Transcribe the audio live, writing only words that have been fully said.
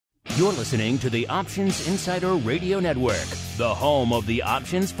You're listening to the Options Insider Radio Network, the home of the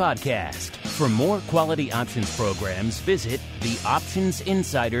Options Podcast. For more quality options programs, visit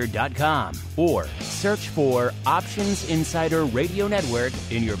theoptionsinsider.com or search for Options Insider Radio Network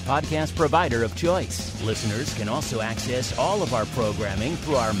in your podcast provider of choice. Listeners can also access all of our programming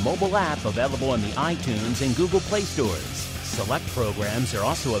through our mobile app available in the iTunes and Google Play stores. Select programs are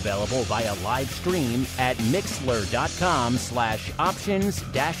also available via live stream at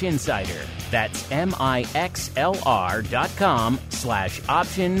mixlr.com/options-insider. That's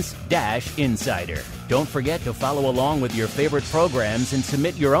mixlr.com/options-insider. Don't forget to follow along with your favorite programs and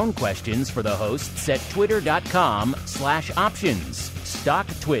submit your own questions for the hosts at twitter.com/options,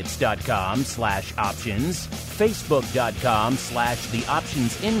 stocktwits.com/options,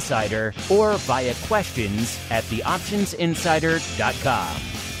 facebook.com/theoptionsinsider, or via questions at theoptionsinsider.com.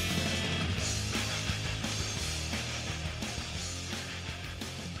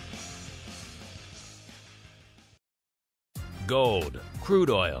 Gold, crude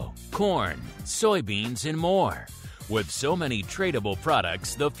oil, corn, soybeans, and more. With so many tradable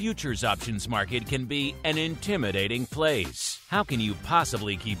products, the futures options market can be an intimidating place. How can you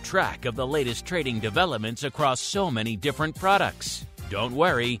possibly keep track of the latest trading developments across so many different products? Don't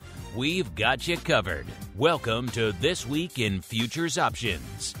worry, we've got you covered. Welcome to This Week in Futures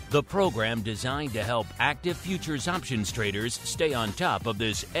Options, the program designed to help active futures options traders stay on top of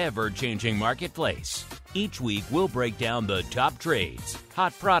this ever-changing marketplace. Each week, we'll break down the top trades,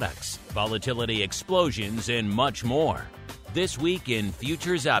 hot products, volatility explosions, and much more. This Week in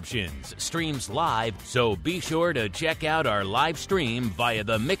Futures Options streams live, so be sure to check out our live stream via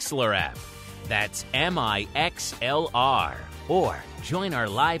the Mixlr app. That's MIXLR. Or join our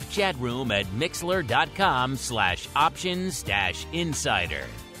live chat room at mixlr.com/options-insider.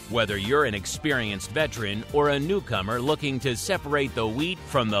 Whether you're an experienced veteran or a newcomer looking to separate the wheat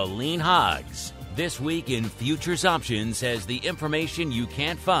from the lean hogs, This Week in Futures Options has the information you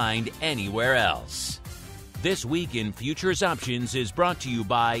can't find anywhere else. This Week in Futures Options is brought to you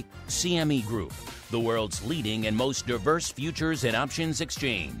by CME Group, the world's leading and most diverse futures and options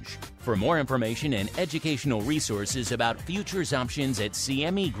exchange. For more information and educational resources about futures options at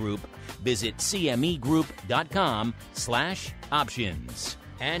CME Group, visit cmegroup.com/options.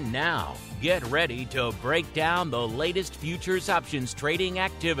 And now, get ready to break down the latest futures options trading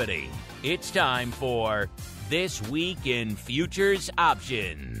activity. It's time for This Week in Futures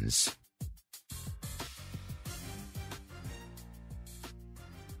Options.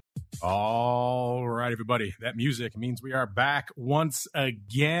 All right, everybody. That music means we are back once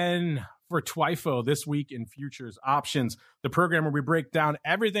again for TWIFO, This Week in Futures Options, the program where we break down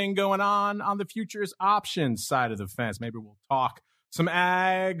everything going on the futures options side of the fence. Maybe we'll talk some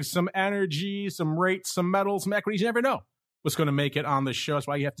ag, some energy, some rates, some metals, some equities. You never know what's going to make it on the show. That's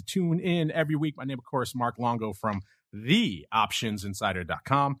why you have to tune in every week. My name, of course, Mark Longo from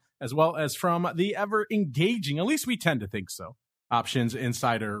theoptionsinsider.com, as well as from the ever-engaging, at least we tend to think so, Options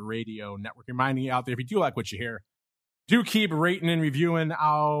Insider Radio Network. Reminding you out there, if you do like what you hear, do keep rating and reviewing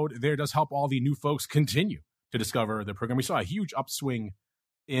out there. It does help all the new folks continue to discover the program. We saw a huge upswing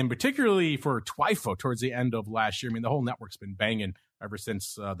in particularly for TWIFO towards the end of last year. I mean, the whole network's been banging ever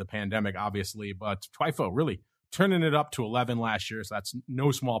since the pandemic, obviously, but TWIFO really turning it up to 11 last year. So that's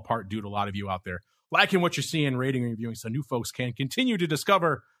no small part due to a lot of you out there liking what you're seeing, rating and reviewing, so new folks can continue to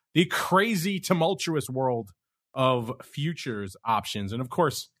discover the crazy, tumultuous world of futures options. And of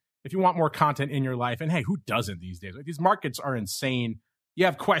course, if you want more content in your life, and hey, who doesn't these days? Like, these markets are insane. You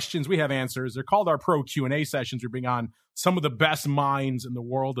have questions, we have answers. They're called our Pro Q&A sessions. We bring on some of the best minds in the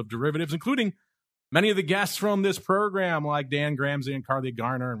world of derivatives, including many of the guests from this program, like Dan Gramsey and Carly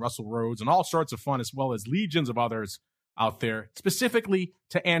Garner and Russell Rhodes, and all sorts of fun, as well as legions of others out there, specifically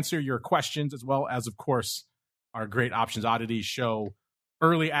to answer your questions, as well as, of course, our great Options Oddities show,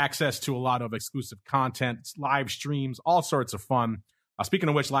 early access to a lot of exclusive content, live streams, all sorts of fun. Speaking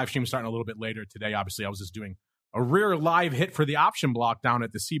of which, live stream starting a little bit later today. Obviously, I was just doing a rare live hit for the option block down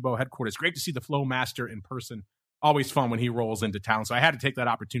at the SIBO headquarters. Great to see the Flow Master in person. Always fun when he rolls into town. So I had to take that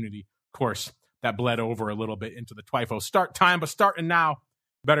opportunity. Of course, that bled over a little bit into the TWIFO start time, but starting now,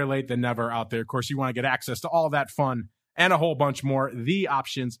 better late than never out there. Of course, you want to get access to all that fun and a whole bunch more.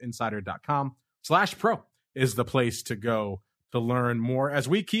 Theoptionsinsider.com/pro is the place to go to learn more. As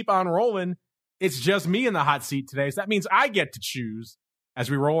we keep on rolling, it's just me in the hot seat today. So that means I get to choose as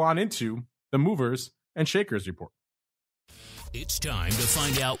we roll on into the Movers and Shakers report. It's time to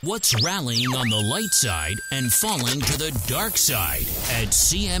find out what's rallying on the light side and falling to the dark side at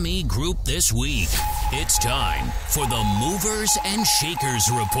CME Group this week. It's time for the Movers and Shakers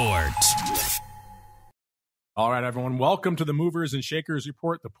report. All right, everyone. Welcome to the Movers and Shakers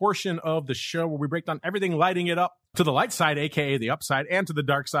Report, the portion of the show where we break down everything lighting it up to the light side, aka the upside, and to the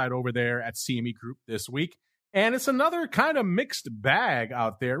dark side over there at CME Group this week. And it's another kind of mixed bag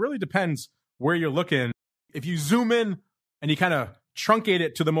out there. It really depends where you're looking. If you zoom in and you kind of truncate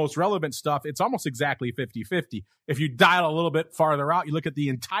it to the most relevant stuff, it's almost exactly 50-50. If you dial a little bit farther out, you look at the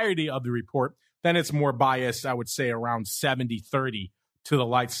entirety of the report, then it's more biased, I would say around 70-30 to the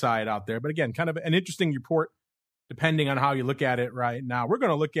light side out there. But again, kind of an interesting report depending on how you look at it right now. We're going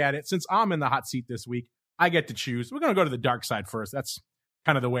to look at it, since I'm in the hot seat this week, I get to choose. We're going to go to the dark side first. That's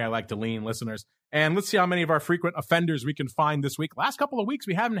kind of the way I like to lean, listeners. And let's see how many of our frequent offenders we can find this week. Last couple of weeks,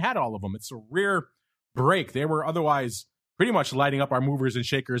 we haven't had all of them. It's a rare break. They were otherwise pretty much lighting up our movers and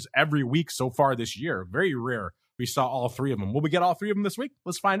shakers every week so far this year. Very rare we saw all three of them. Will we get all three of them this week?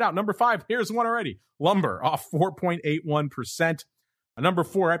 Let's find out. Number 5, here's one already. Lumber off 4.81%. Number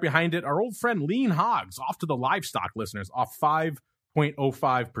 4, right behind it, our old friend Lean Hogs, off to the livestock, listeners, off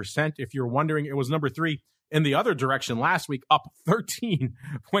 5.05%. If you're wondering, it was number 3 in the other direction last week, up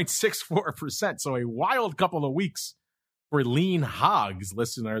 13.64%. So a wild couple of weeks for Lean Hogs,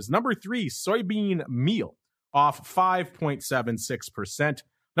 listeners. Number 3, soybean meal, off 5.76%.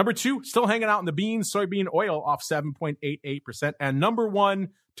 Number 2, still hanging out in the beans, soybean oil, off 7.88%. And number 1,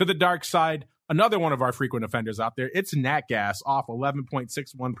 to the dark side, another one of our frequent offenders out there, it's nat gas, off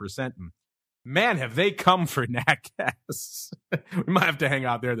 11.61%. Man, have they come for nat gas. We might have to hang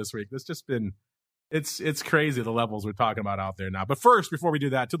out there this week. It's just been, it's crazy the levels we're talking about out there now. But first, before we do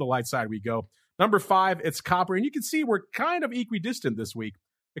that, to the light side we go. Number 5, it's copper. And you can see we're kind of equidistant this week.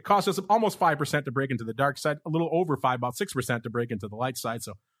 It cost us almost 5% to break into the dark side, a little over 5, about 6% to break into the light side.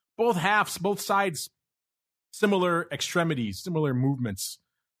 So both halves, both sides, similar extremities, similar movements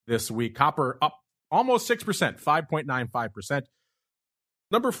this week. Copper up almost 6%, 5.95%.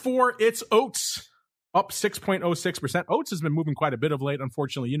 Number 4, it's oats, up 6.06%. Oats has been moving quite a bit of late.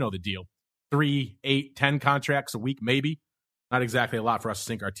 Unfortunately, you know the deal. 3, 8, 10 contracts a week, maybe. Not exactly a lot for us to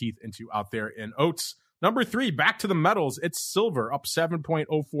sink our teeth into out there in oats. Number 3, back to the metals. It's silver, up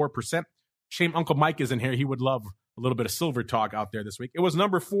 7.04%. Shame Uncle Mike is in here. He would love a little bit of silver talk out there this week. It was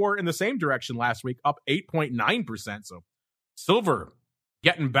number 4 in the same direction last week, up 8.9%. So silver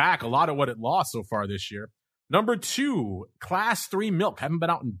getting back a lot of what it lost so far this year. Number 2, Class 3 milk. Haven't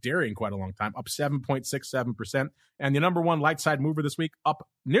been out in dairy in quite a long time, up 7.67%. And the number 1 light side mover this week, up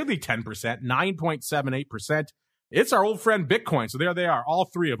nearly 10%, 9.78%. It's our old friend Bitcoin. So there they are, all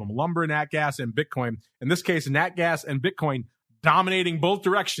three of them, lumber, nat gas, and Bitcoin. In this case, nat gas and Bitcoin dominating both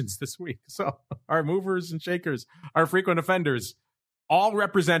directions this week. So our movers and shakers, our frequent offenders, all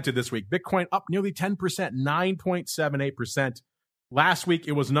represented this week. Bitcoin up nearly 10%, 9.78%. Last week,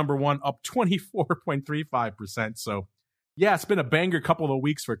 it was number 1, up 24.35%. So, yeah, it's been a banger couple of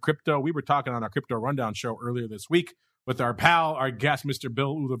weeks for crypto. We were talking on our Crypto Rundown show earlier this week with our pal, our guest, Mr.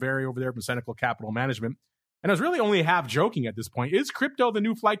 Bill Ulivari over there from Senecal Capital Management. And I was really only half joking at this point. Is crypto the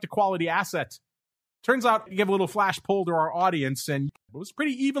new flight to quality asset? Turns out, you give a little flash poll to our audience, and it was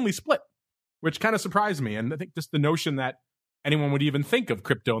pretty evenly split, which kind of surprised me. And I think just the notion that anyone would even think of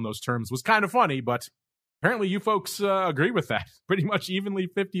crypto in those terms was kind of funny, but apparently you folks agree with that. Pretty much evenly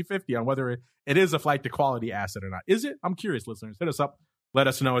 50-50 on whether it is a flight to quality asset or not. Is it? I'm curious, listeners. Hit us up. Let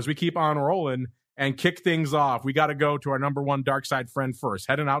us know as we keep on rolling and kick things off. We got to go to our number 1 dark side friend first,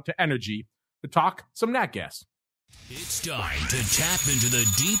 heading out to energy to talk some nat gas. It's time to tap into the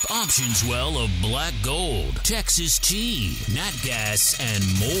deep options well of black gold, Texas tea, nat gas, and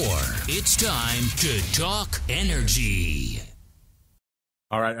more. It's time to talk energy.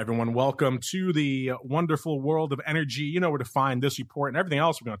 All right, everyone, welcome to the wonderful world of energy. You know where to find this report and everything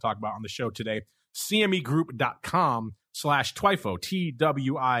else we're going to talk about on the show today. CMEgroup.com/TWIFO,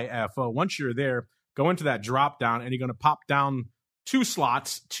 TWIFO. Once you're there, go into that drop down and you're going to pop down 2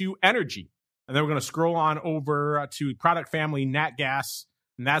 slots to energy. And then we're going to scroll on over to product family nat gas.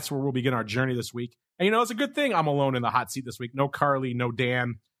 And that's where we'll begin our journey this week. And, you know, it's a good thing I'm alone in the hot seat this week. No Carly, no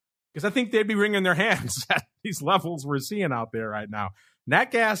Dan, because I think they'd be wringing their hands at these levels we're seeing out there right now.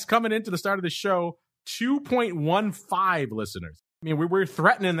 Nat gas coming into the start of the show, 2.15 listeners. I mean, we're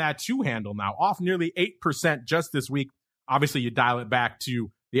threatening that 2 handle now, off nearly 8% just this week. Obviously, you dial it back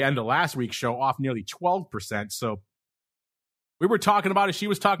to the end of last week's show, off nearly 12%. So we were talking about it. She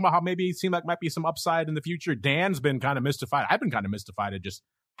was talking about how maybe it seemed like might be some upside in the future. Dan's been kind of mystified. I've been kind of mystified at just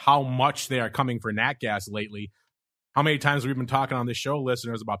how much they are coming for nat gas lately. How many times we've been talking on this show,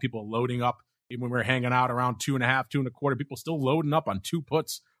 listeners, about people loading up, even when we're hanging out around 2.5, 2.25, people still loading up on 2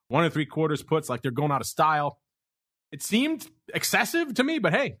 puts, 1 3/4 puts, like they're going out of style. It seemed excessive to me,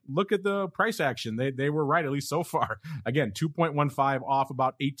 but hey, look at the price action. They were right, at least so far. Again, 2.15 off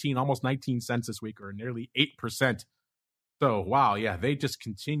about 18, almost 19 cents this week, or nearly 8%. So, wow, yeah, they just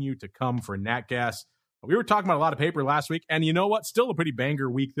continue to come for nat gas. We were talking about a lot of paper last week, and you know what? Still a pretty banger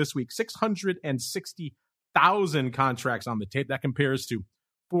week this week. 660,000 contracts on the tape. That compares to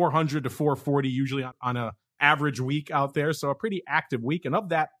 400 to 440 usually on a average week out there. So a pretty active week. And of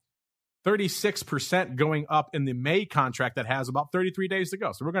that, 36% going up in the May contract that has about 33 days to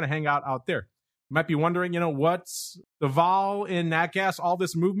go. So we're going to hang out there. You might be wondering, what's the vol in nat gas, all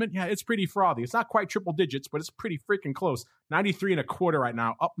this movement? Yeah, it's pretty frothy. It's not quite triple digits, but it's pretty freaking close. 93 and a quarter right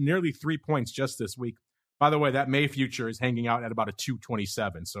now, up nearly 3 points just this week. By the way, that May future is hanging out at about a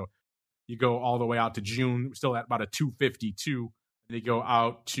 227. So you go all the way out to June, we're still at about a 252. And you go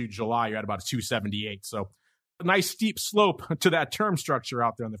out to July, you're at about a 278. So a nice steep slope to that term structure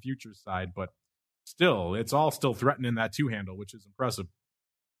out there on the futures side, but still, it's all still threatening that two handle, which is impressive.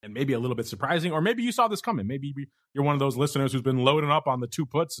 And maybe a little bit surprising, or maybe you saw this coming. Maybe you're one of those listeners who's been loading up on the two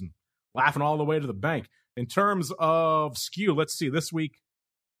puts and laughing all the way to the bank. In terms of skew, let's see, this week,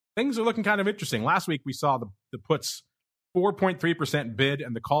 things are looking kind of interesting. Last week, we saw the puts 4.3% bid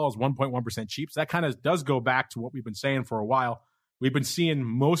and the calls 1.1% cheap. So that kind of does go back to what we've been saying for a while. We've been seeing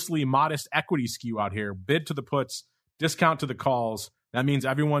mostly modest equity skew out here. Bid to the puts, discount to the calls. That means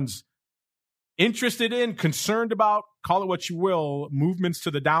everyone's interested in, concerned about, call it what you will, movements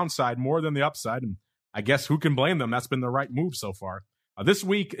to the downside more than the upside. And I guess who can blame them? That's been the right move so far. This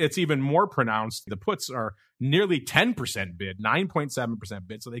week, it's even more pronounced. The puts are nearly 10% bid, 9.7%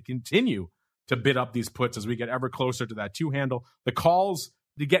 bid. So they continue to bid up these puts as we get ever closer to that two handle. The calls,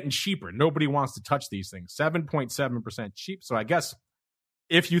 they're getting cheaper. Nobody wants to touch these things. 7.7% cheap. So I guess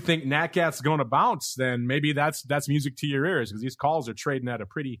if you think nat gas is going to bounce, then maybe that's music to your ears, because these calls are trading at a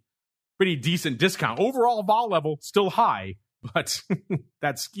pretty decent discount. Overall vol level still high, but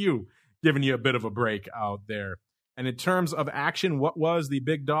that skew giving you a bit of a break out there. And in terms of action, what was the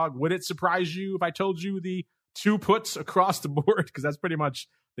big dog? Would it surprise you if I told you the two puts across the board? Because that's pretty much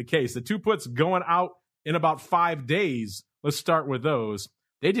the case. The two puts going out in about 5 days. Let's start with those.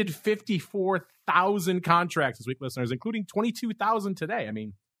 They did 54,000 contracts this week, listeners, including 22,000 today. I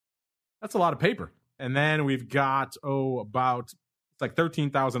mean, that's a lot of paper. And then we've got, about, it's like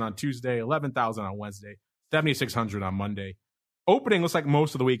 13,000 on Tuesday, 11,000 on Wednesday, 7,600 on Monday. Opening looks like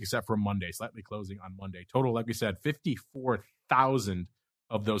most of the week except for Monday, slightly closing on Monday. Total, like we said, 54,000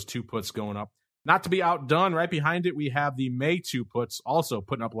 of those two puts going up. Not to be outdone, right behind it, we have the May two puts also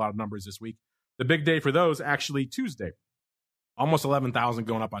putting up a lot of numbers this week. The big day for those, actually Tuesday. Almost 11,000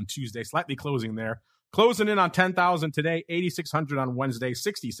 going up on Tuesday, slightly closing there. Closing in on 10,000 today, 8,600 on Wednesday,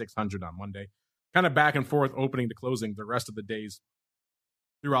 6,600 on Monday. Kind of back and forth opening to closing the rest of the days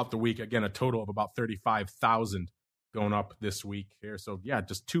throughout the week. Again, a total of about 35,000 going up this week here. So yeah,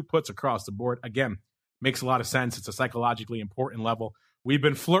 just two puts across the board. Again, makes a lot of sense. It's a psychologically important level. We've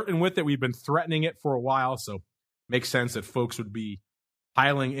been flirting with it. We've been threatening it for a while. So makes sense that folks would be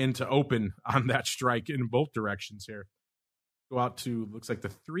piling into open on that strike in both directions here. Go out to, looks like the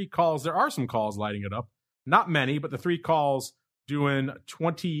three calls. There are some calls lighting it up. Not many, but the three calls doing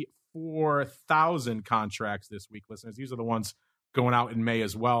 24,000 contracts this week, listeners. These are the ones going out in May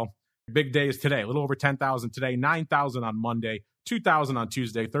as well. Big day is today, a little over 10,000 today, 9,000 on Monday, 2,000 on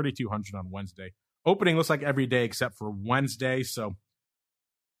Tuesday, 3,200 on Wednesday. Opening looks like every day except for Wednesday. So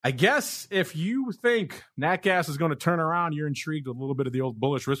I guess if you think nat gas is going to turn around, you're intrigued with a little bit of the old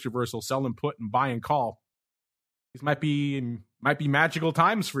bullish risk reversal, sell and put and buy and call. These might be magical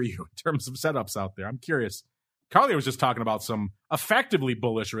times for you in terms of setups out there. I'm curious. Carly was just talking about some effectively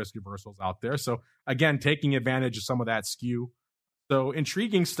bullish risk reversals out there. So again, taking advantage of some of that skew. So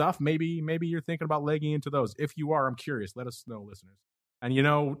intriguing stuff. Maybe you're thinking about legging into those. If you are, I'm curious. Let us know, listeners.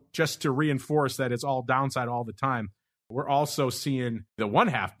 And just to reinforce that it's all downside all the time, we're also seeing the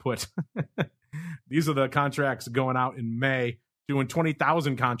 1/2 put. These are the contracts going out in May, doing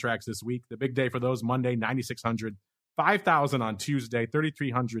 20,000 contracts this week. The big day for those, Monday, 9,600, 5,000 on Tuesday,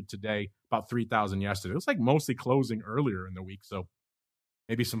 3,300 today, about 3,000 yesterday. It looks like mostly closing earlier in the week. So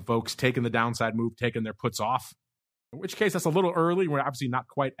maybe some folks taking the downside move, taking their puts off. In which case, that's a little early. We're obviously not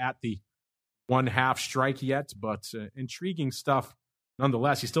quite at the 1/2 strike yet, but intriguing stuff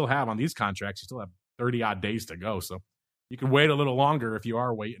nonetheless. You still have on these contracts, you still have 30-odd days to go. So you can wait a little longer if you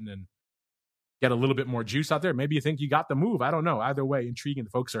are waiting and get a little bit more juice out there. Maybe you think you got the move. I don't know. Either way, intriguing. The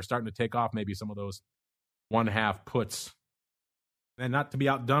folks are starting to take off maybe some of those 1/2 puts. And not to be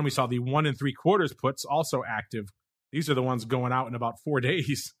outdone, we saw the 1 3/4 puts also active. These are the ones going out in about 4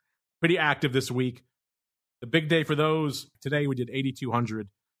 days. Pretty active this week. The big day for those, today we did 8,200.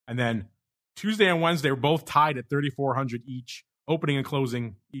 And then Tuesday and Wednesday were both tied at 3,400 each, opening and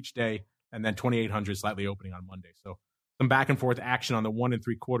closing each day, and then 2,800 slightly opening on Monday. So some back and forth action on the 1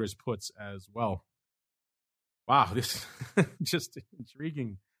 3/4 puts as well. Wow, this just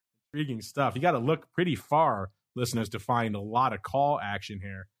intriguing stuff. You got to look pretty far, listeners, to find a lot of call action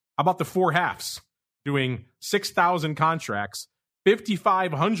here. How about the 4 halves? Doing 6,000 contracts,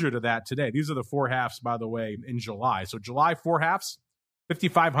 5,500 of that today. These are the 4 halves, by the way, in July. So July 4 halves,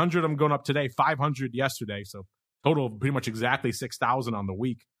 5,500. I'm going up today, 500 yesterday. So total of pretty much exactly 6,000 on the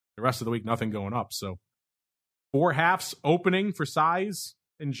week. The rest of the week, nothing going up. So 4 halves opening for size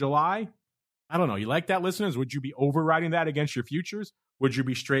in July. I don't know. You like that, listeners? Would you be overriding that against your futures? Would you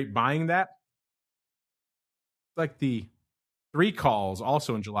be straight buying that? Like the 3 calls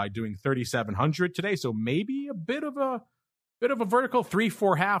also in July doing 3,700 today. So maybe a bit of a vertical. 3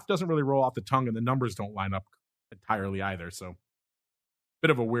 4 half doesn't really roll off the tongue, and the numbers don't line up entirely either. So bit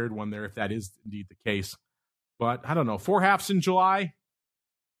of a weird one there if that is indeed the case. But I don't know. 4 halves in July.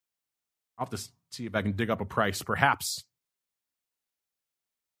 I'll have to see if I can dig up a price. Perhaps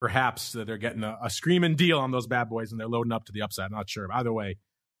that they're getting a screaming deal on those bad boys and they're loading up to the upside. I'm not sure. Either way,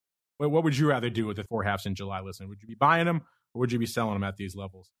 what would you rather do with the 4 halves in July? Listen, would you be buying them or would you be selling them at these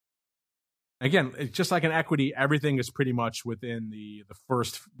levels? Again, it's just like an equity. Everything is pretty much within the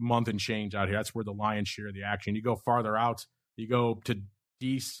first month and change out here. That's where the lion's share of the action. You go farther out, you go to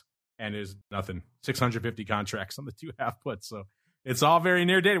Dece, and there's nothing. 650 contracts on the 2 half puts. So it's all very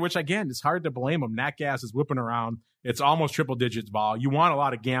near dated, which again, it's hard to blame them. Nat gas is whipping around. It's almost triple digits vol. You want a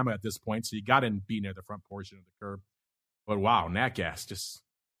lot of gamma at this point, so you got to be near the front portion of the curve. But wow, nat gas just,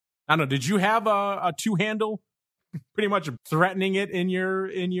 I don't know. Did you have a 2-handle pretty much threatening it in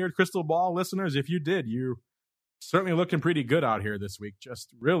your crystal ball, listeners? If you did, you certainly looking pretty good out here this week.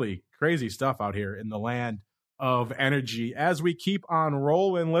 Just really crazy stuff out here in the land of energy. As we keep on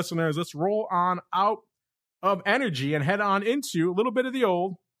rolling, listeners, let's roll on out of energy and head on into a little bit of the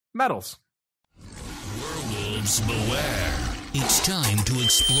old metals. Werewolves beware. It's time to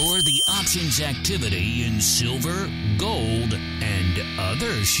explore the options activity in silver, gold, and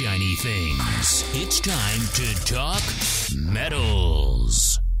other shiny things. It's time to talk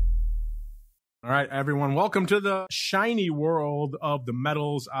metals. All right, everyone, welcome to the shiny world of the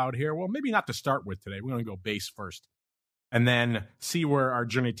metals out here. Well, maybe not to start with today. We're going to go base first and then see where our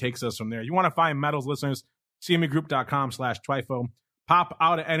journey takes us from there. You want to find metals, listeners, cmegroup.com/TWIFO. Pop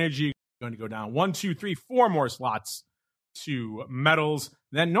out of energy. Going to go down 1, 2, 3, 4 more slots to metals.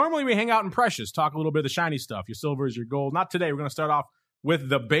 Then normally we hang out in precious, talk a little bit of the shiny stuff, your silvers, your gold. Not today. We're going to start off with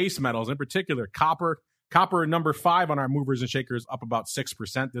the base metals, in particular copper. Copper number 5 on our movers and shakers, up about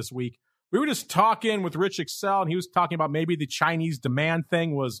 6% this week. We were just talking with Rich Excel, and he was talking about maybe the Chinese demand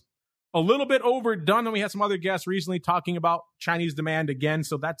thing was a little bit overdone. And we had some other guests recently talking about Chinese demand again.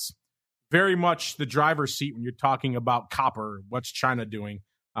 So that's very much the driver's seat when you're talking about copper. What's China doing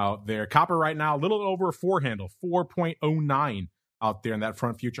out there? Copper right now, a little over a 4-handle, 4.09 out there in that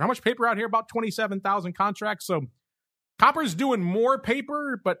front future. How much paper out here? About 27,000 contracts. So copper's doing more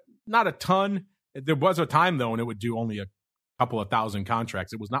paper, but not a ton. There was a time, though, when it would do only a couple of thousand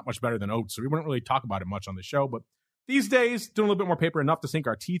contracts. It was not much better than oats, so we wouldn't really talk about it much on the show. But these days, doing a little bit more paper, enough to sink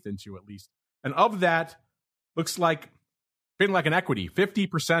our teeth into at least. And of that, looks like trading like an equity,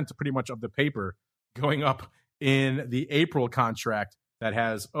 50% pretty much of the paper going up in the April contract that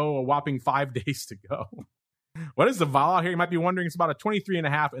has, a whopping 5 days to go. What is the vol out here? You might be wondering. It's about a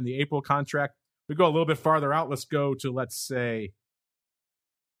 23.5 in the April contract. We go a little bit farther out. Let's go to,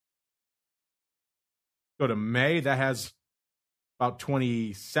 go to May. That has about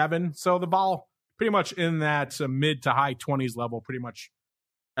 27. So the vol pretty much in that mid to high 20s level, pretty much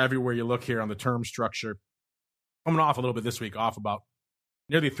everywhere you look here on the term structure. Coming off a little bit this week, off about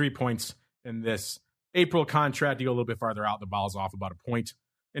nearly 3 points in this April contract. You go a little bit farther out, the vol's off about a point.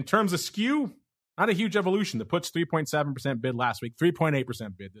 In terms of skew, not a huge evolution. The puts 3.7% bid last week,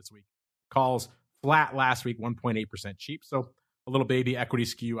 3.8% bid this week. Calls flat last week, 1.8% cheap. So a little baby equity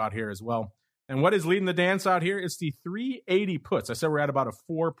skew out here as well. And what is leading the dance out here? It's the 380 puts. I said we're at about a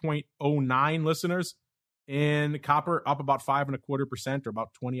 4.09, listeners, in copper, up about 5.25% or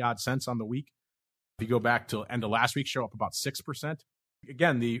about 20 odd cents on the week. If you go back to end of last week, show up about 6%.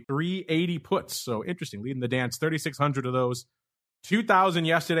 Again, the 380 puts. So interesting, leading the dance, 3,600 of those. 2,000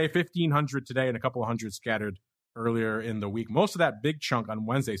 yesterday, 1,500 today, and a couple of hundred scattered earlier in the week. Most of that big chunk on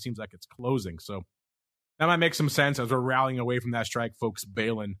Wednesday seems like it's closing. So that might make some sense as we're rallying away from that strike. Folks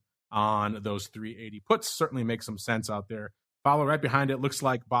bailing on those 380 puts certainly makes some sense out there. Follow right behind it. Looks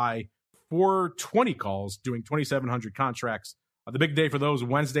like by 420 calls, doing 2,700 contracts. The big day for those,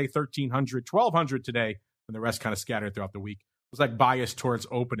 Wednesday, 1,300, 1,200 today, and the rest kind of scattered throughout the week. was like biased towards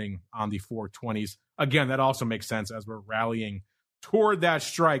opening on the 420s. Again, that also makes sense as we're rallying toward that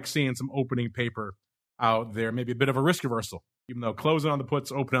strike, seeing some opening paper out there. Maybe a bit of a risk reversal, even though closing on the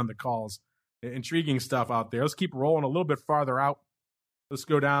puts, open on the calls. Intriguing stuff out there. Let's keep rolling a little bit farther out. Let's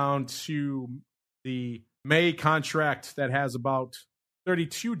go down to the May contract that has about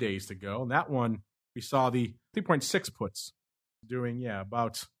 32 days to go. And that one, we saw the 3.6 puts doing,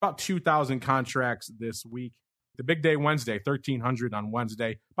 about 2,000 contracts this week. The big day Wednesday, 1,300 on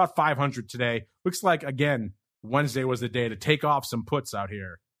Wednesday, about 500 today. Looks like, again, Wednesday was the day to take off some puts out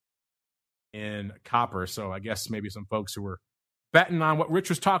here in copper. So I guess maybe some folks who were betting on what Rich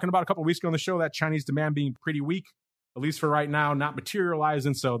was talking about a couple of weeks ago on the show, that Chinese demand being pretty weak, at least for right now, not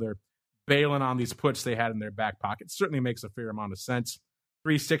materializing. So they're bailing on these puts they had in their back pocket. Certainly makes a fair amount of sense.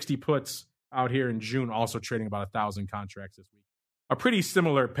 360 puts out here in June, also trading about 1,000 contracts this week. A pretty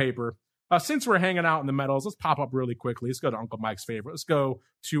similar paper. Since we're hanging out in the metals, let's pop up really quickly. Let's go to Uncle Mike's favorite. Let's go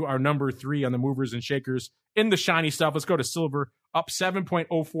to our number 3 on the movers and shakers in the shiny stuff. Let's go to silver, up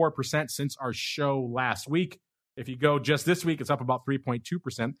 7.04% since our show last week. If you go just this week, it's up about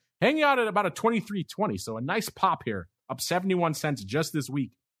 3.2%, hanging out at about a 23.20. So a nice pop here, up 71 cents just this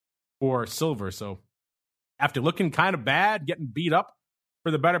week for silver. So after looking kind of bad, getting beat up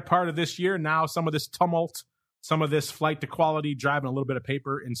for the better part of this year, now some of this tumult, some of this flight to quality, driving a little bit of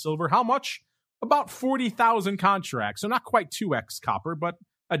paper in silver. How much? About 40,000 contracts. So not quite 2x copper, but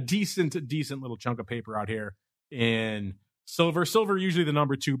a decent little chunk of paper out here in silver. Silver usually the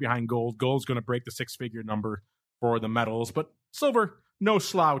number 2 behind gold. Gold's going to break the 6-figure number for the metals, but silver, no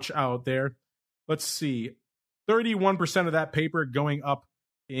slouch out there. Let's see. 31% of that paper going up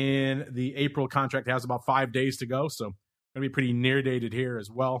in the April contract. It has about 5 days to go, so going to be pretty near dated here as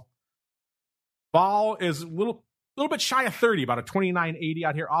well. Vol is a little bit shy of 30, about a 29.80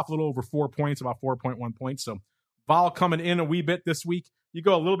 out here, off a little over 4 points, about 4.1 points. So vol coming in a wee bit this week. You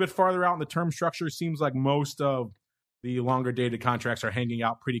go a little bit farther out in the term structure, seems like most of the longer dated contracts are hanging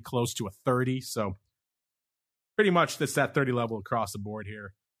out pretty close to a 30. So pretty much that's that 30 level across the board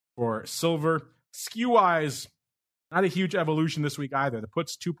here for silver. Skew-wise, not a huge evolution this week either. The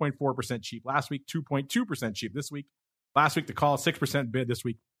put's 2.4% cheap. Last week, 2.2% cheap. This week, last week, the call 6% bid. This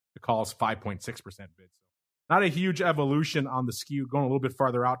week, the call is 5.6% bid. So not a huge evolution on the skew. Going a little bit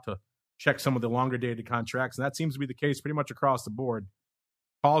farther out to check some of the longer dated contracts. And that seems to be the case pretty much across the board.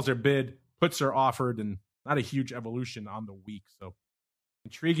 Calls are bid, puts are offered, and not a huge evolution on the week. So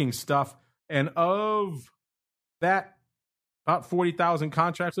intriguing stuff. And of that, about 40,000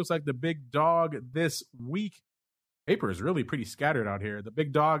 contracts, looks like the big dog this week. Paper is really pretty scattered out here. The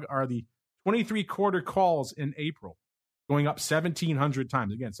big dog are the 23 quarter calls in April, going up 1,700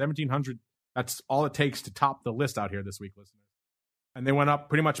 times. Again, 1,700, that's all it takes to top the list out here this week, listeners. And they went up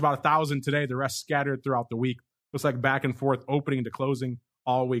pretty much about 1,000 today. The rest scattered throughout the week. Looks like back and forth, opening to closing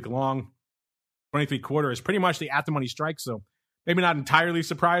all week long. 23 quarter is pretty much the at-the-money strike, so maybe not entirely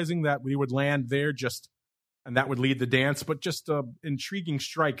surprising that we would land there and that would lead the dance, but just an intriguing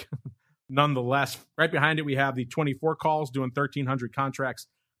strike nonetheless. Right behind it, we have the 24 calls doing 1,300 contracts.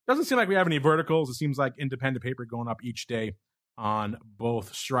 Doesn't seem like we have any verticals. It seems like independent paper going up each day on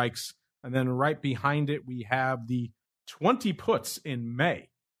both strikes. And then right behind it, we have the 20 puts in May.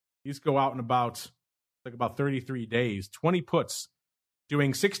 These go out in about 33 days. 20 puts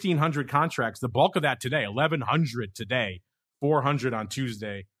doing 1,600 contracts. The bulk of that today, 1,100 today, 400 on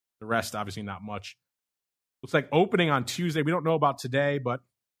Tuesday. The rest, obviously not much. Looks like opening on Tuesday. We don't know about today, but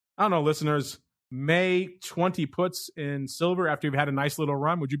I don't know, listeners. May 20 puts in silver after you've had a nice little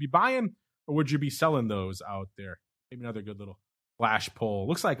run. Would you be buying or would you be selling those out there? Maybe another good little flash poll.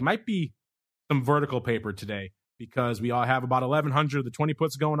 Looks like might be some vertical paper today because we all have about 1,100 of the 20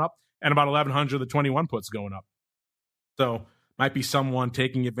 puts going up and about 1,100 of the 21 puts going up. So might be someone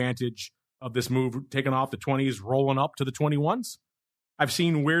taking advantage of this move, taking off the 20s, rolling up to the 21s. I've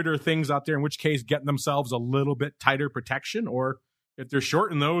seen weirder things out there, in which case getting themselves a little bit tighter protection, or if they're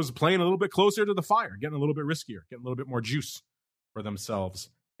short in those, playing a little bit closer to the fire, getting a little bit riskier, getting a little bit more juice for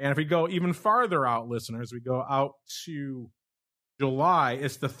themselves. And if we go even farther out, listeners, we go out to July,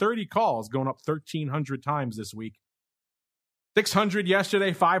 it's the 30 calls going up 1,300 times this week. 600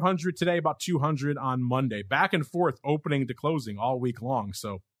 yesterday, 500 today, about 200 on Monday. Back and forth, opening to closing all week long.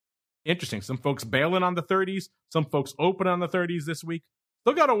 So interesting. Some folks bailing on the 30s. Some folks open on the 30s this week.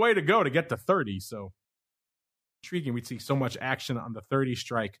 Still got a way to go to get to 30. So intriguing. We see so much action on the 30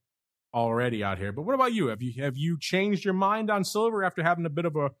 strike already out here. But what about you? Have you changed your mind on silver after having a bit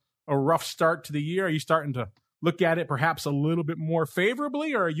of a rough start to the year? Are you starting to look at it perhaps a little bit more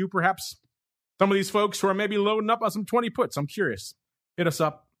favorably? Or are you perhaps some of these folks who are maybe loading up on some 20 puts? I'm curious. Hit us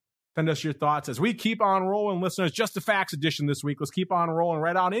up Send us your thoughts as we keep on rolling, listeners. Just the Facts edition this week. Let's keep on rolling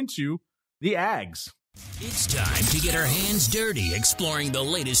right on into the Ags. It's time to get our hands dirty exploring the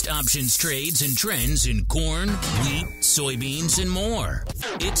latest options, trades, and trends in corn, wheat, soybeans, and more.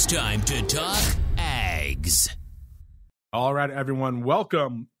 It's time to talk Ags. All right, everyone.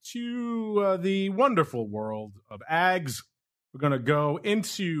 Welcome to the wonderful world of Ags. We're going to go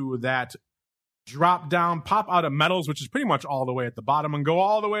into that drop down, pop out of metals, which is pretty much all the way at the bottom, and go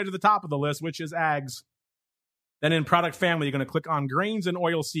all the way to the top of the list, which is Ags. Then in product family, you're going to click on grains and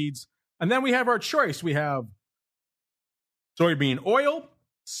oil seeds. And then we have our choice. We have soybean oil,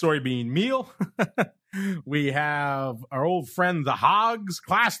 soybean meal. We have our old friend, the hogs,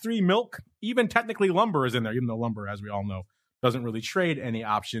 class 3 milk. Even technically lumber is in there, even though lumber, as we all know, doesn't really trade any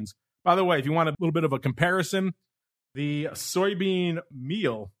options. By the way, if you want a little bit of a comparison, the soybean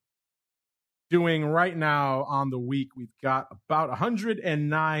meal doing right now on the week, we've got about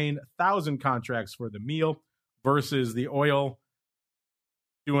 109,000 contracts for the meal versus the oil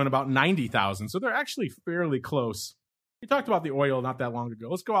doing about 90,000. So they're actually fairly close. We talked about the oil not that long ago.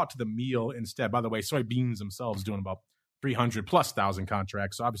 Let's go out to the meal instead. By the way, soybeans themselves doing about 300,000+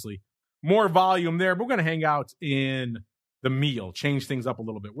 contracts. So obviously more volume there, but we're going to hang out in the meal, change things up a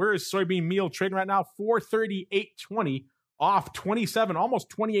little bit. Where is soybean meal trading right now? 438.20 off 27, almost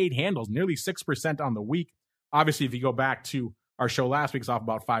 28 handles, nearly 6% on the week. Obviously, if you go back to our show last week, it's off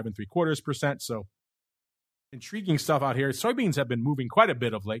about 5.75%. So intriguing stuff out here. Soybeans have been moving quite a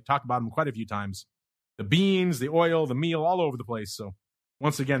bit of late. Talked about them quite a few times. The beans, the oil, the meal, all over the place. So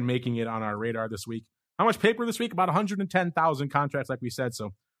once again, making it on our radar this week. How much paper this week? About 110,000 contracts, like we said. So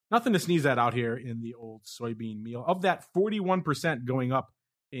nothing to sneeze at out here in the old soybean meal. Of that, 41% going up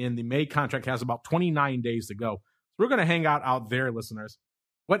in the May contract has about 29 days to go. So we're going to hang out there, listeners.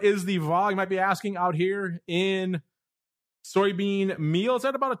 What is the vol? You might be asking out here in soybean meal. It's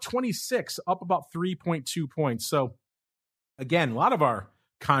at about a 26, up about 3.2 points. So again, a lot of our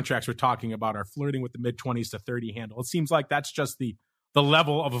contracts we're talking about are flirting with the mid-20s to 30 handle. It seems like that's just the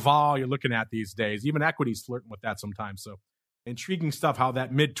level of vol you're looking at these days. Even equities flirting with that sometimes. So intriguing stuff how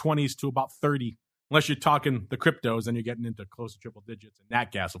that mid-20s to about 30, unless you're talking the cryptos, then you're getting into close to triple digits and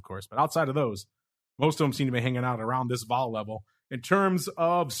nat gas, of course. But outside of those, most of them seem to be hanging out around this vol level. In terms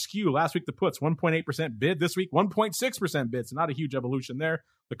of skew, last week the puts, 1.8% bid. This week, 1.6% bid. So not a huge evolution there.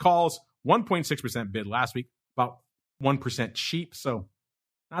 The calls, 1.6% bid last week, about 1% cheap. So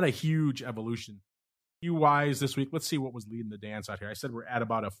not a huge evolution. Skew-wise this week, let's see what was leading the dance out here. I said we're at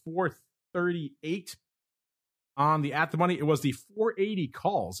about a 438 on the at the money. It was the 480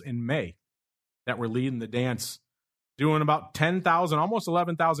 calls in May that were leading the dance, doing about 10,000, almost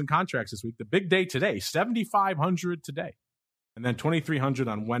 11,000 contracts this week. The big day today, 7,500 today. And then 2,300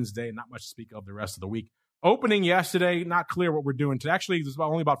 on Wednesday. Not much to speak of the rest of the week. Opening yesterday, not clear what we're doing today. Actually, there's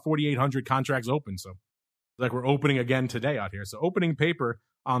only about 4,800 contracts open. So it's like we're opening again today out here. So opening paper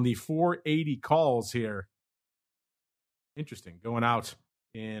on the 480 calls here. Interesting. Going out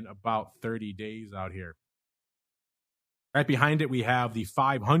in about 30 days out here. Right behind it, we have the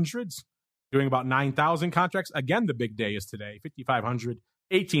 500s doing about 9,000 contracts. Again, the big day is today. 5,500,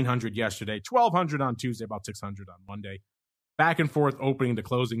 1,800 yesterday, 1,200 on Tuesday, about 600 on Monday. Back and forth opening to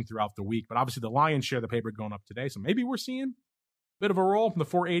closing throughout the week. But obviously the lion's share of the paper going up today. So maybe we're seeing a bit of a roll from the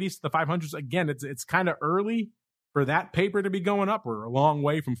 480s to the 500s. Again, it's kind of early for that paper to be going up. We're a long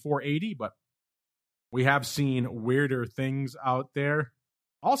way from 480, but we have seen weirder things out there.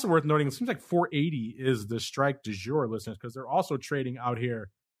 Also worth noting, it seems like 480 is the strike du jour, listeners, because they're also trading out here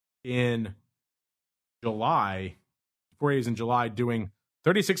in July. 480 is in July, doing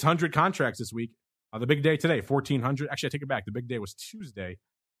 3,600 contracts this week. The big day today, 1,400. Actually, I take it back. The big day was Tuesday.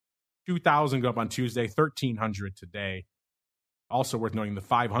 2,000 go up on Tuesday, 1,300 today. Also worth noting the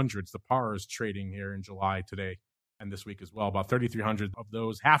 500s, the pars trading here in July today and this week as well. About 3,300 of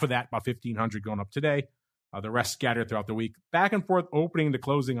those. Half of that, about 1,500 going up today. The rest scattered throughout the week. Back and forth opening to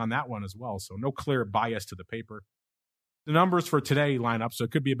closing on that one as well. So no clear bias to the paper. The numbers for today line up, so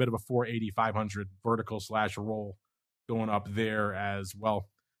it could be a bit of a 480, 500 vertical / roll going up there as well.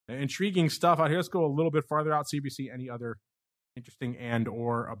 Intriguing stuff out here. Let's go a little bit farther out, see if we see any other interesting and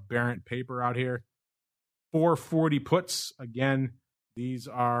or aberrant paper out here. 440 puts. Again, these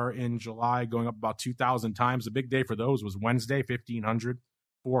are in July, going up about 2,000 times. The big day for those was Wednesday, 1,500.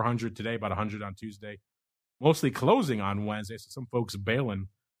 400 today, about 100 on Tuesday. Mostly closing on Wednesday, so some folks bailing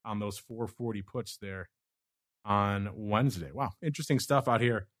on those 440 puts there on Wednesday. Wow, interesting stuff out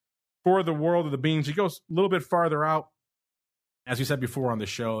here for the world of the beans. It goes a little bit farther out. As we said before on the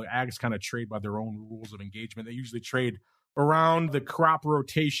show, ags kind of trade by their own rules of engagement. They usually trade around the crop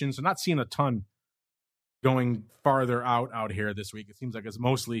rotation, so not seeing a ton going farther out here this week. It seems like it's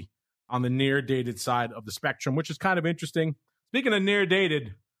mostly on the near-dated side of the spectrum, which is kind of interesting. Speaking of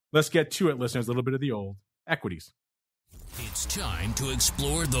near-dated, let's get to it, listeners, a little bit of the old equities. It's time to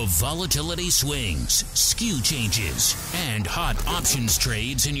explore the volatility swings, skew changes, and hot options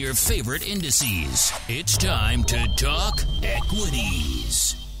trades in your favorite indices. It's time to talk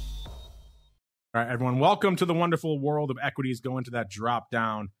equities. All right, everyone, welcome to the wonderful world of equities. Go into that drop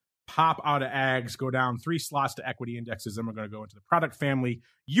down, pop out of ags, go down 3 slots to equity indexes, then we're going to go into the product family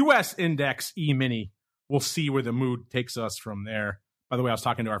U.S. Index E-mini. We'll see where the mood takes us from there. By the way, I was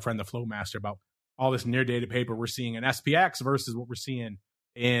talking to our friend, the Flow Master, about all this near-dated paper we're seeing in SPX versus what we're seeing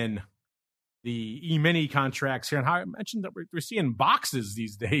in the E-mini contracts here, and how I mentioned that we're seeing boxes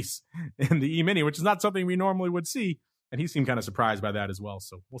these days in the E-mini, which is not something we normally would see, and he seemed kind of surprised by that as well.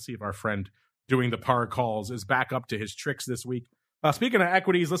 So we'll see if our friend doing the par calls is back up to his tricks this week. Speaking of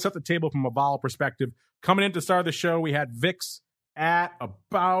equities, let's set the table from a vol perspective. Coming in to start the show, we had VIX at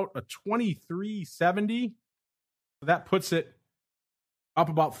about a 2370. So that puts it up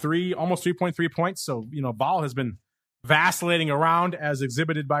about almost 3.3 points. So, vol has been vacillating around as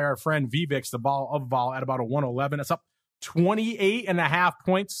exhibited by our friend VVIX, the vol of vol, at about a 111. It's up 28.5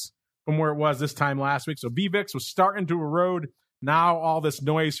 points from where it was this time last week. So VVIX was starting to erode. Now all this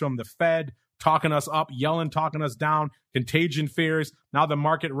noise from the Fed talking us up, yelling, talking us down, contagion fears. Now the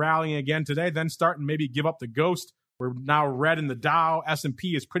market rallying again today, then starting maybe give up the ghost. We're now red in the Dow.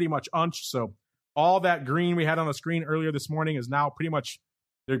 S&P is pretty much unched. So all that green we had on the screen earlier this morning is now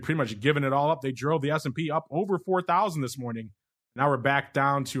they're pretty much giving it all up. They drove the S&P up over 4,000 this morning. Now we're back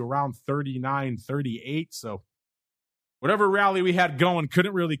down to around 39, 38. So whatever rally we had going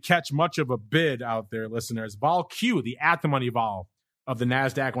couldn't really catch much of a bid out there, listeners. Vol Q, the at-the-money vol of the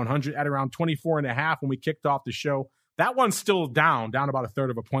NASDAQ 100 at around 24.5 when we kicked off the show. That one's still down about a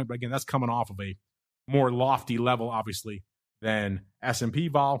third of a point. But again, that's coming off of a more lofty level, obviously, than S&P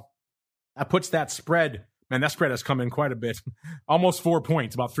vol. That puts that spread, man, that spread has come in quite a bit. Almost 4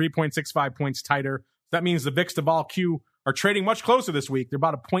 points, about 3.65 points tighter. That means the VIX to vol Q are trading much closer this week. They're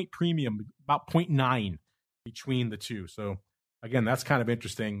about a point premium, about 0.9 between the two. So again, that's kind of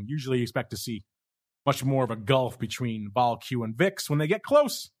interesting. Usually you expect to see much more of a gulf between vol Q and VIX. When they get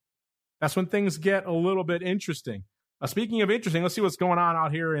close, that's when things get a little bit interesting. Speaking of interesting, let's see what's going on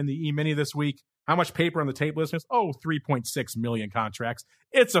out here in the E-mini this week. How much paper on the tape, listeners? 3.6 million contracts.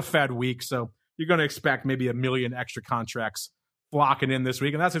 It's a Fed week, so you're going to expect maybe 1 million extra contracts flocking in this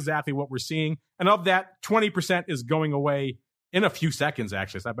week, and that's exactly what we're seeing. And of that, 20% is going away in a few seconds,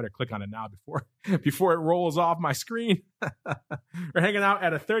 actually, so I better click on it now before it rolls off my screen. We're hanging out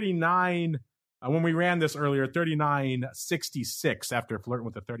at a 39, when we ran this earlier, 39.66 after flirting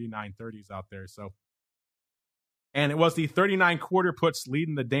with the 39.30s out there. So, and it was the 39 quarter puts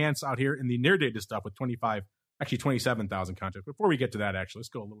leading the dance out here in the near-dated stuff with 27,000 contracts. Before we get to that, actually, let's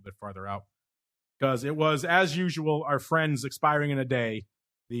go a little bit farther out. Because it was, as usual, our friends expiring in a day,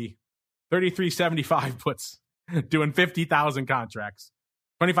 the 33.75 puts doing 50,000 contracts.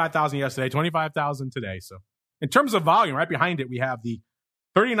 25,000 yesterday, 25,000 today. So in terms of volume, right behind it, we have the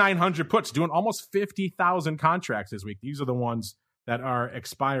 3,900 puts doing almost 50,000 contracts this week. These are the ones that are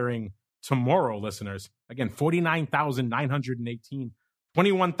expiring tomorrow, listeners. Again, 49,918.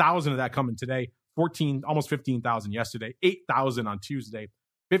 21,000 of that coming today. Almost 15,000 yesterday. 8,000 on Tuesday.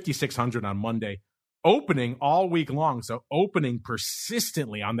 5,600 on Monday. Opening all week long. So opening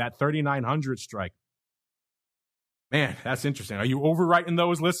persistently on that 3,900 strike. Man, that's interesting. Are you overwriting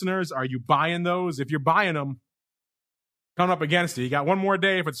those, listeners? Are you buying those? If you're buying them, coming up against it, you got one more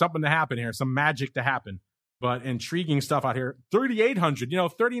day for something to happen here, some magic to happen. But intriguing stuff out here. 3,800,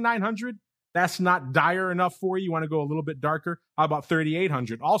 3,900, that's not dire enough for you. You want to go a little bit darker? How about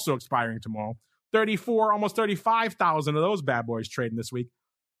 3,800, also expiring tomorrow? 34, almost 35,000 of those bad boys trading this week.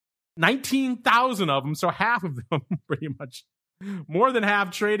 19,000 of them, so half of them pretty much, more than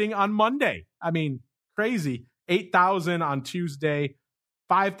half trading on Monday. I mean, crazy. 8,000 on Tuesday,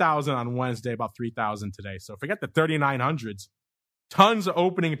 5,000 on Wednesday, about 3,000 today. So forget the 3,900s. Tons of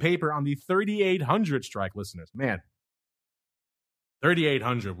opening paper on the 3,800 strike, listeners. Man,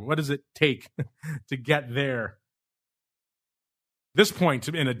 3,800. What does it take to get there? This point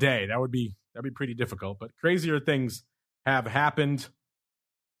in a day, that'd be pretty difficult. But crazier things have happened.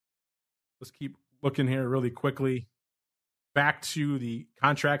 Let's keep looking here really quickly. Back to the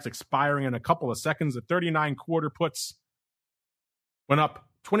contracts expiring in a couple of seconds. The 39 quarter puts went up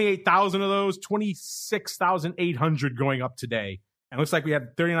 28,000 of those, 26,800 going up today. And it looks like we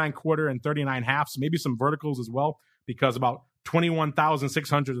had 39 quarter and 39 halves, maybe some verticals as well, because about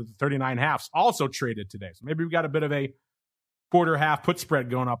 21,600 of the 39 halves also traded today. So maybe we got a bit of a quarter half put spread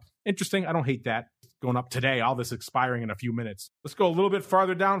going up. Interesting. I don't hate that. going up today. All this expiring in a few minutes. Let's go a little bit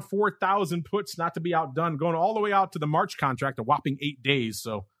farther down. 4,000 puts, not to be outdone, going all the way out to the March contract, a whopping 8 days.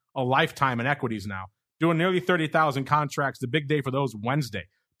 So a lifetime in equities now. Doing nearly 30,000 contracts. The big day for those Wednesday.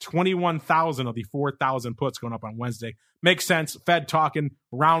 21,000 of the 4,000 puts going up on Wednesday. Makes sense. Fed talking,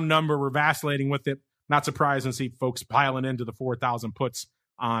 round number. We're vacillating with it. Not surprised to see folks piling into the 4,000 puts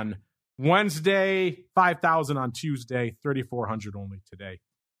on Wednesday, 5,000 on Tuesday, 3,400 only today.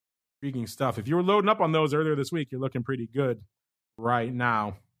 Intriguing stuff. If you were loading up on those earlier this week, you're looking pretty good right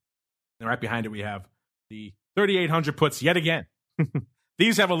now. And right behind it, we have the 3,800 puts yet again.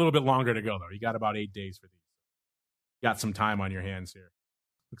 These have a little bit longer to go, though. You got about 8 days for these. Got some time on your hands here.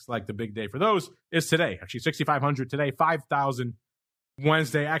 Looks like the big day for those is today. Actually, 6,500 today, 5,000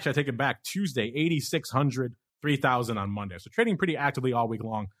 Wednesday. Actually, I take it back. Tuesday, 8,600, 3,000 on Monday. So trading pretty actively all week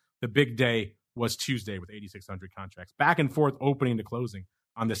long. The big day was Tuesday with 8,600 contracts. Back and forth opening to closing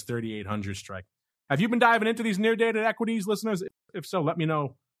on this 3,800 strike. Have you been diving into these near-dated equities, listeners? If so, let me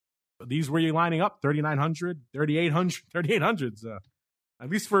know. These were you lining up? 3,900, 3,800, 3,800s. At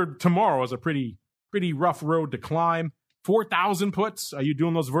least for tomorrow is a pretty rough road to climb. 4,000 puts. Are you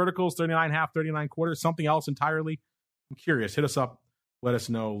doing those verticals? 39.5, 39 quarters, something else entirely? I'm curious. Hit us up. Let us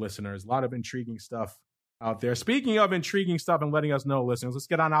know, listeners. A lot of intriguing stuff out there. Speaking of intriguing stuff and letting us know, listeners, let's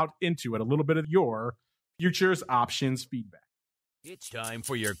get on out into it. A little bit of your futures options feedback. It's time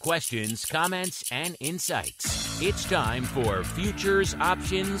for your questions, comments, and insights. It's time for Futures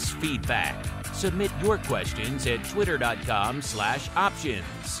Options Feedback. Submit your questions at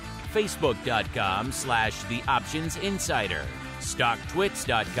twitter.com/options, facebook.com/theoptionsinsider,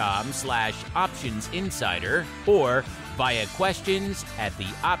 stocktwits.com/optionsinsider, or via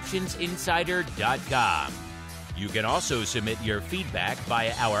questions@theoptionsinsider.com. You can also submit your feedback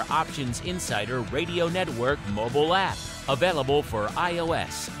via our Options Insider Radio Network mobile app, available for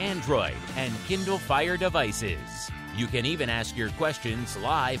iOS, Android, and Kindle Fire devices. You can even ask your questions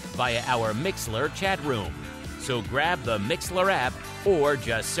live via our Mixlr chat room. So grab the Mixlr app or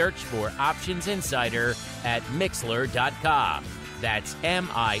just search for Options Insider at Mixlr.com. That's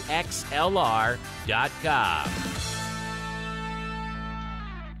MIXLR.com.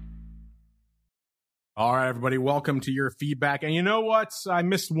 All right, everybody, welcome to your feedback. And you know what? I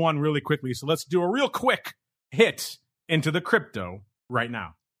missed one really quickly, so let's do a real quick hit into the crypto right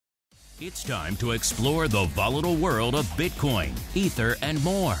now. It's time to explore the volatile world of Bitcoin, Ether, and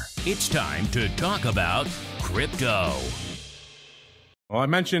more. It's time to talk about crypto. Well, I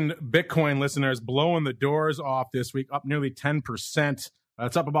mentioned Bitcoin, listeners, blowing the doors off this week, up nearly 10%.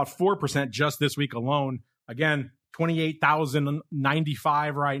 It's up about 4% just this week alone. Again,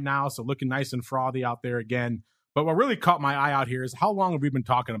 28,095 right now, so looking nice and frothy out there again. But what really caught my eye out here is how long have we been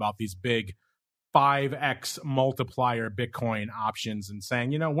talking about these big 5x multiplier Bitcoin options and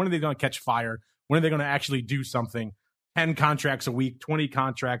saying, you know, when are they going to catch fire? When are they going to actually do something? 10 contracts a week, 20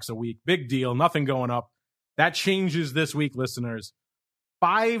 contracts a week, big deal, nothing going up. That changes this week, listeners.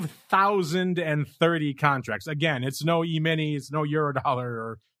 5,030 contracts. Again, it's no E-mini, it's no Eurodollar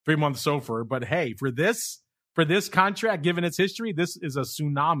or 3-month SOFR, but hey, for this contract, given its history, this is a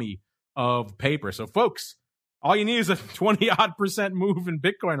tsunami of paper. So folks, all you need is a 20-odd% move in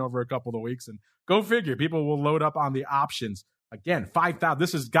Bitcoin over a couple of weeks, and go figure, people will load up on the options. Again, 5,000,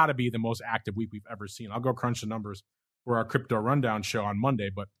 this has got to be the most active week we've ever seen. I'll go crunch the numbers for our Crypto Rundown show on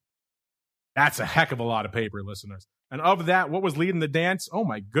Monday, but that's a heck of a lot of paper, listeners. And of that, what was leading the dance? Oh,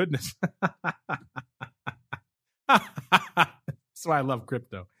 my goodness. That's why I love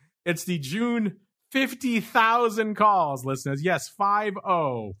crypto. It's the June 50,000 calls, listeners. Yes,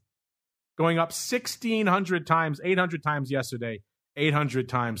 5-0. Going up 1,600 times, 800 times yesterday, 800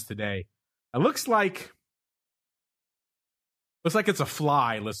 times today. It looks like it's a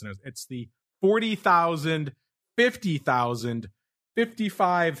fly, listeners. It's the 40,000, 50,000,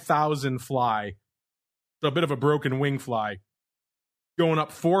 55,000 fly. So a bit of a broken wing fly. Going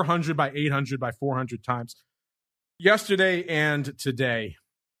up 400 by 800 by 400 times. Yesterday and today.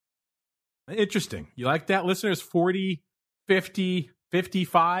 Interesting. You like that, listeners? 40, 50,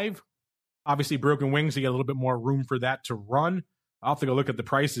 55. Obviously, broken wings, you get a little bit more room for that to run. I'll have to go look at the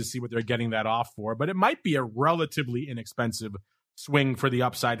prices, see what they're getting that off for. But it might be a relatively inexpensive swing for the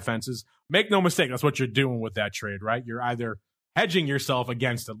upside fences. Make no mistake, that's what you're doing with that trade, right? You're either hedging yourself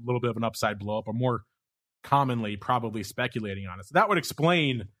against a little bit of an upside blow up, or more commonly probably speculating on it. So that would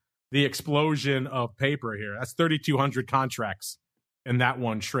explain the explosion of paper here. That's 3,200 contracts in that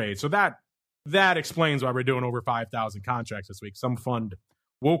one trade. So that explains why we're doing over 5,000 contracts this week. Some fund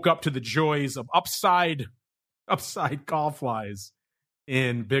woke up to the joys of upside call flies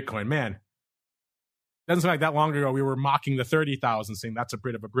in Bitcoin. Man, Doesn't seem like that long ago we were mocking the 30,000, saying that's a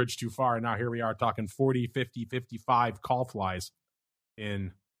bit of a bridge too far. And now here we are talking 40, 50, 55 call flies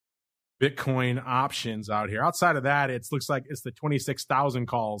in Bitcoin options out here. Outside of that, it looks like it's the 26,000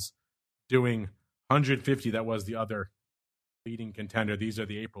 calls doing 150. That was the other leading contender. These are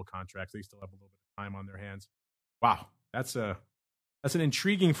the April contracts. They still have a little bit of time on their hands. Wow, that's an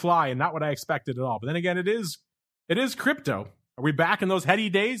intriguing fly and not what I expected at all. But then again, it is crypto. Are we back in those heady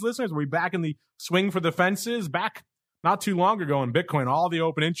days, listeners? Are we back in the swing for the fences? Back not too long ago in Bitcoin, all the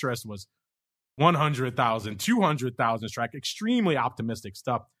open interest was 100,000, 200,000 strike. Extremely optimistic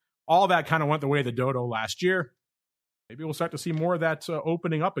stuff. All that kind of went the way of the dodo last year. Maybe we'll start to see more of that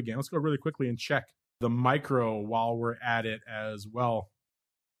opening up again. Let's go really quickly and check the micro while we're at it as well.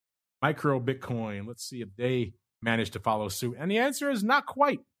 Micro Bitcoin. Let's see if they manage to follow suit. And the answer is not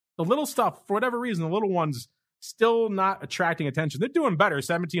quite. The little stuff, for whatever reason, the little ones still not attracting attention. They're doing better.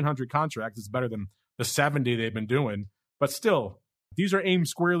 1,700 contracts is better than the 70 they've been doing. But still, these are aimed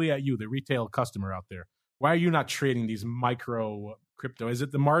squarely at you, the retail customer out there. Why are you not trading these micro crypto? Is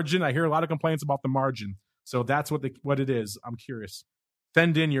it the margin? I hear a lot of complaints about the margin. So that's what it is. I'm curious.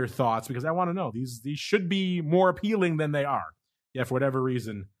 Send in your thoughts because I want to know. These should be more appealing than they are. Yeah, for whatever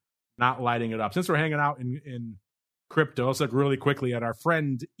reason, not lighting it up. Since we're hanging out in crypto, let's look really quickly at our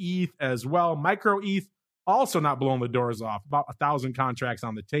friend ETH as well. Micro ETH also not blowing the doors off. About 1,000 contracts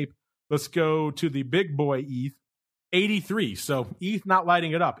on the tape. Let's go to the big boy ETH, 83. So ETH not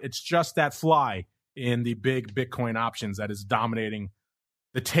lighting it up. It's just that fly in the big Bitcoin options that is dominating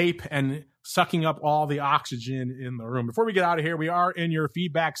the tape and sucking up all the oxygen in the room. Before we get out of here, we are in your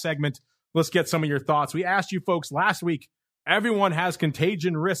feedback segment. Let's get some of your thoughts. We asked you folks last week, everyone has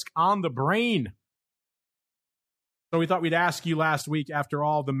contagion risk on the brain. So we thought we'd ask you last week, after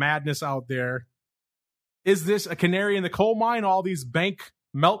all the madness out there, is this a canary in the coal mine, all these bank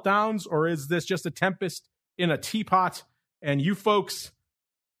meltdowns, or is this just a tempest in a teapot? And you folks,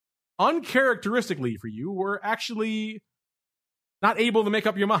 uncharacteristically for you, were actually not able to make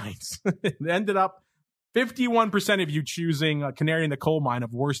up your minds. It ended up 51% of you choosing a canary in the coal mine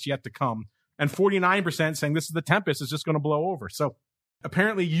of worst yet to come, and 49% saying this is the tempest, it's just going to blow over. So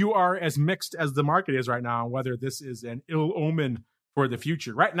apparently you are as mixed as the market is right now on whether this is an ill omen for the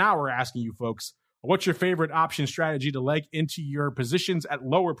future. Right now, we're asking you folks, what's your favorite option strategy to leg into your positions at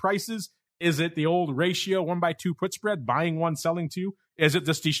lower prices? Is it the old ratio 1x2 put spread, buying one, selling two? Is it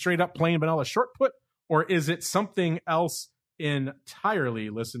just the straight up plain vanilla short put? Or is it something else entirely,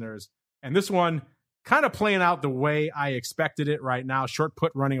 listeners? And this one kind of playing out the way I expected it right now. Short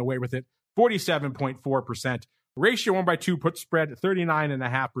put running away with it, 47.4%. Ratio 1x2 put spread,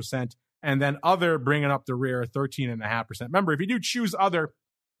 39.5%. And then other bringing up the rear, 13.5%. Remember, if you do choose other,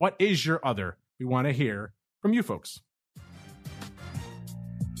 what is your other? We want to hear from you folks.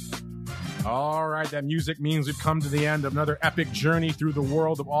 All right, that music means we've come to the end of another epic journey through the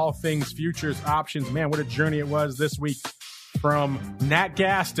world of all things futures options. Man, what a journey it was this week. From nat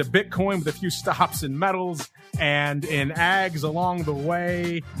gas to Bitcoin with a few stops in metals and in ags along the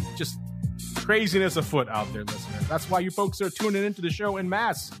way. Just craziness afoot out there, listeners. That's why you folks are tuning into the show en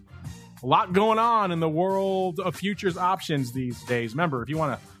masse. A lot going on in the world of futures options these days. Remember, if you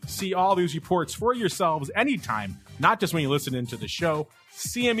want to see all these reports for yourselves anytime, not just when you listen into the show,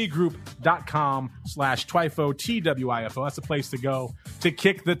 cmegroup.com/TWIFO, TWIFO. That's the place to go to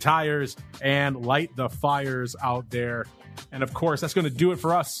kick the tires and light the fires out there. And of course, that's going to do it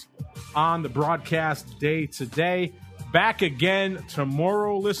for us on the broadcast day today. Back again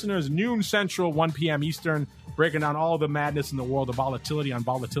tomorrow, listeners, noon Central, 1 p.m. Eastern, breaking down all the madness in the world of volatility on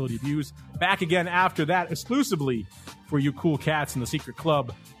Volatility Views. Back again after that, exclusively for you cool cats in the secret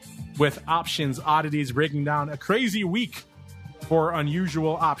club with Options Oddities, breaking down a crazy week for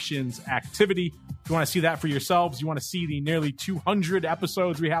unusual options activity. If you want to see that for yourselves, you want to see the nearly 200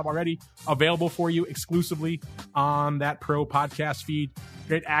 episodes we have already available for you exclusively on that Pro podcast feed.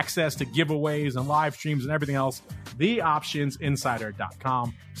 Great access to giveaways and live streams and everything else.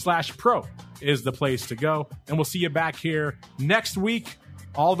 TheOptionsInsider.com/pro is the place to go. And we'll see you back here next week,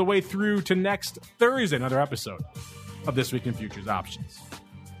 all the way through to next Thursday, another episode of This Week in Futures Options.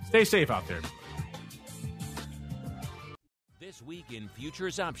 Stay safe out there. This Week in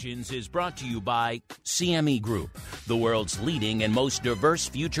Futures Options is brought to you by CME Group, the world's leading and most diverse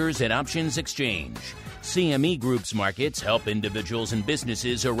futures and options exchange. CME Group's markets help individuals and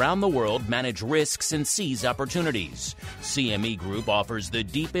businesses around the world manage risks and seize opportunities. CME Group offers the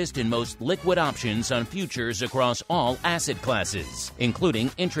deepest and most liquid options on futures across all asset classes, including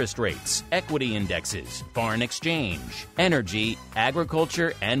interest rates, equity indexes, foreign exchange, energy,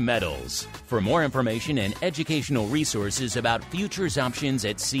 agriculture, and metals. For more information and educational resources about futures options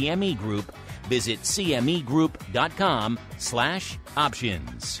at CME Group, visit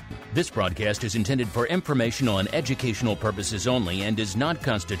cmegroup.com/options. This broadcast is intended for informational and educational purposes only and does not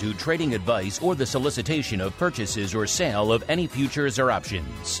constitute trading advice or the solicitation of purchases or sale of any futures or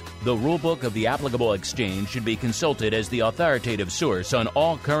options. The rulebook of the applicable exchange should be consulted as the authoritative source on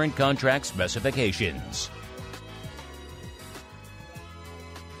all current contract specifications.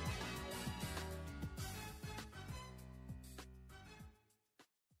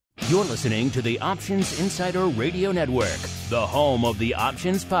 You're listening to the Options Insider Radio Network, the home of the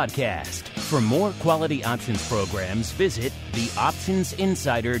Options Podcast. For more quality options programs, visit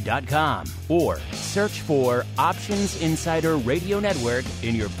theoptionsinsider.com or search for Options Insider Radio Network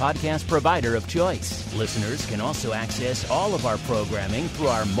in your podcast provider of choice. Listeners can also access all of our programming through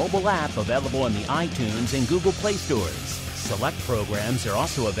our mobile app available in the iTunes and Google Play stores. Select programs are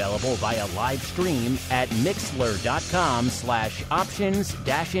also available via live stream at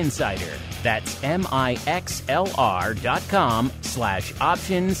mixlr.com/options-insider. That's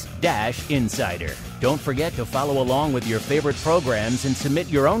mixlr.com/options-insider. Don't forget to follow along with your favorite programs and submit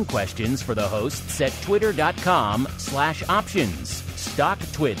your own questions for the hosts at twitter.com/options,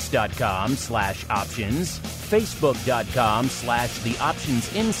 stocktwits.com/options,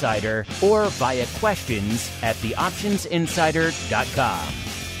 facebook.com/theoptionsinsider, or via questions at theoptionsinsider.com.